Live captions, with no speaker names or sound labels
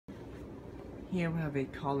Here we have a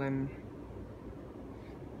Kolin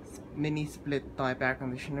mini split type air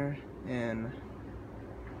conditioner in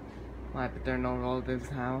my paternal relative's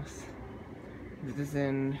house. This is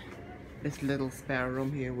in this little spare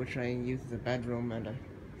room here, which I use as a bedroom and a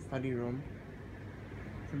study room.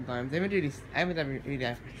 Sometimes I haven't ever really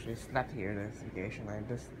actually slept here this vacation. I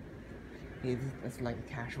just it's like a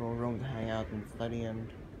casual room to hang out and study and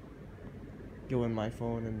go on my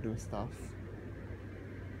phone and do stuff.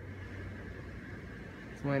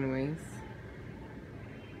 So anyways,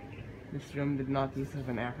 this room did not used to have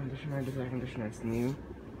an air conditioner. This air conditioner is new.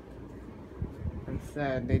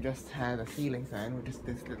 Instead, they just had a ceiling fan, which is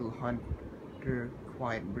this little Hunter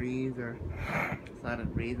quiet breeze or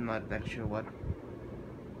silent breeze, I'm not that sure what.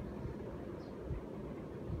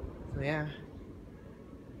 So yeah,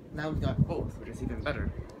 now we've got both, which is even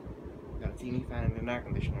better. We've got a ceiling fan and an air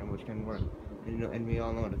conditioner, which can work. And we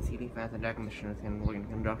all know that ceiling fans and air conditioners can work in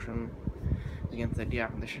conjunction. Against the air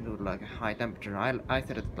conditioner with like a high temperature. I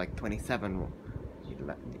set it at like 27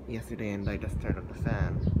 yesterday, and I just turned up the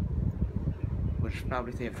fan, which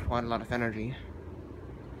probably saved quite a lot of energy.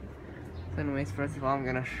 So anyways, first of all, I'm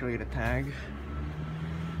gonna show you the tags.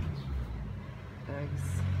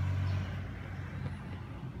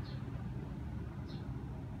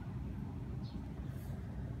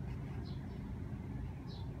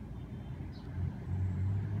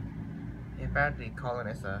 Apparently Kolin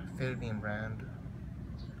is a Philippine brand.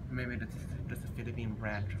 Maybe this is just a Philippine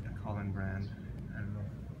branch of the Kolin brand. I don't know.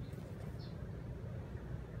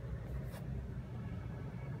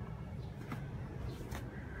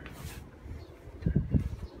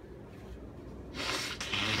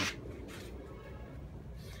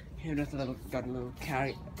 Here just got a little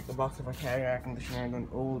the box of a carrier air conditioner and an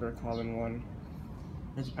older Kolin one.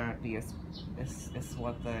 This apparently is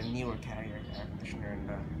what the newer carrier air conditioner and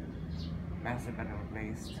the master bedroom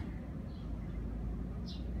replaced.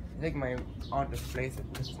 I think my aunt just replaced it.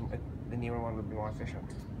 The newer one would be more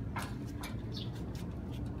efficient.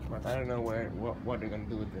 But I don't know what they're gonna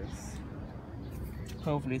do with this.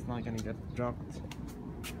 Hopefully it's not gonna get dropped.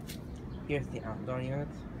 Here's the outdoor unit.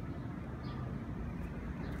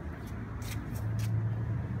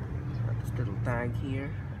 Got this little tag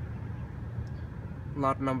here.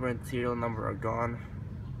 Lot number and serial number are gone.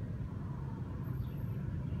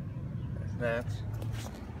 There's that.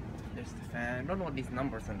 There's the fan. I don't know what these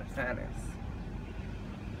numbers on the fan is.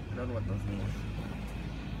 I don't know what those mean.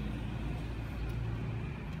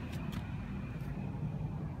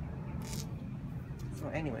 So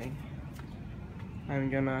anyway, I'm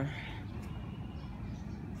gonna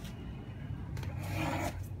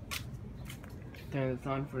turn this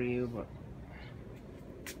on for you, but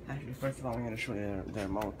actually first of all I'm gonna show you the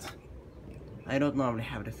remote. I don't normally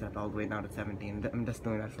have this set all the way down to 17. I'm just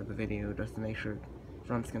doing that for the video just to make sure it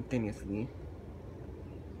runs continuously.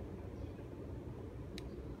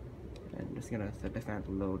 I'm just gonna set the fan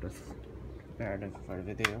to low, just prepare it for the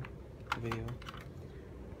video.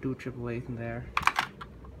 Two AAAs in there.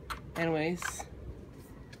 Anyways,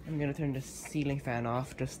 I'm gonna turn the ceiling fan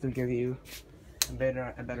off just to give you a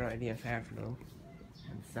better idea of airflow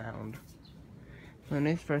and sound. So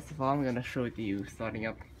anyways, first of all, I'm gonna show it to you starting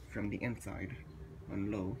up from the inside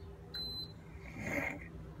on low.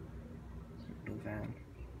 Low fan.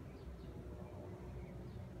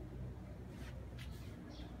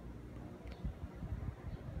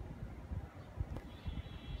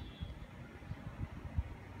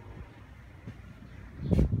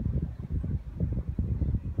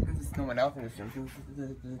 Since there's no one else in this room, this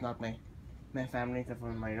is not my family except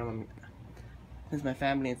for my room. Since my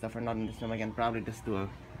family and stuff are not in this room, I can probably just do a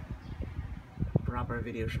proper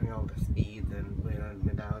video showing all the speeds and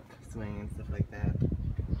without swing and stuff like that.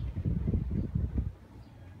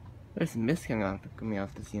 There's mist coming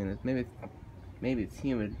off this unit. Maybe it's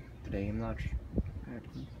humid today. I'm not sure.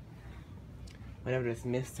 Whenever there's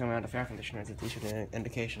mist coming out of air conditioners, it's usually an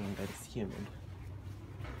indication that it's humid.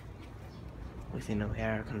 We see no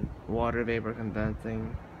water vapor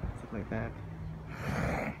condensing, stuff like that.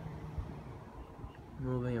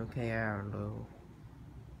 Moving okay, air low.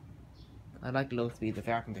 I like low speed of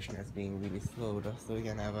air conditioners being really slow, just so we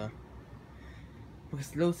can have a.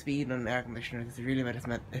 Because low speed on air conditioners is really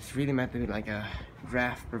meant to be like a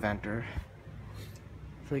draft preventer,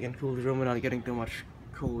 so you can cool the room without getting too much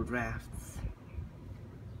cold drafts.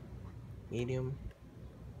 Medium.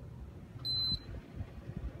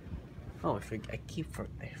 Oh, I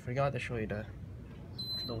forgot to show you the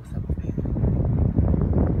close-up view.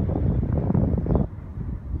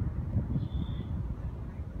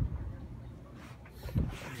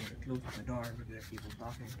 Close the door, but there are people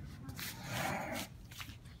talking.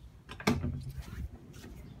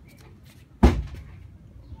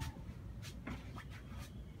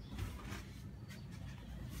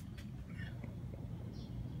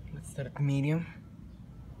 set it to medium.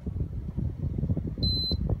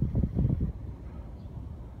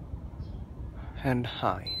 And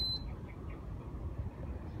high.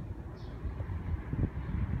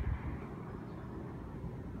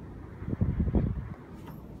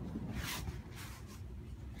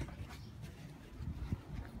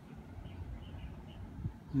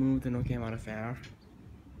 Move an okay amount of air.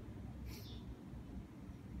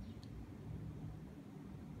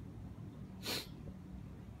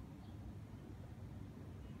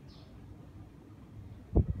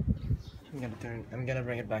 I'm gonna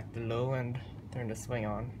bring it back to low and turn the swing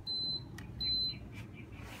on.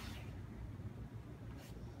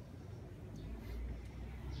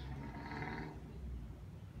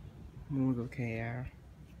 Move okay air.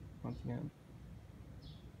 Once again.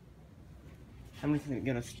 I'm just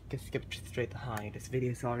gonna skip straight to high. This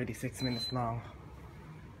video is already 6 minutes long.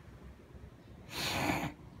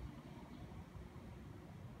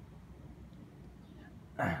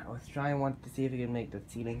 I was wanted to see if I could make the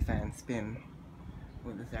ceiling fan spin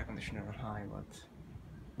with this air conditioner on high, but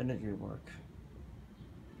it didn't really work.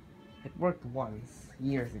 It worked once,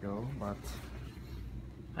 years ago, but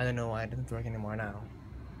I don't know why it doesn't work anymore now.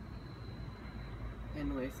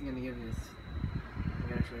 Anyways, I'm gonna show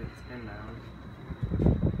you the spin now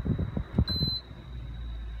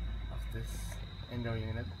of this indoor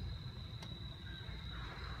unit.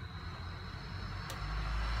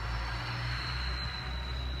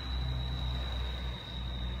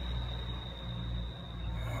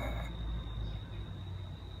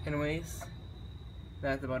 Anyways,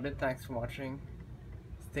 that's about it. Thanks for watching.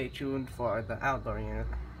 Stay tuned for the outdoor unit.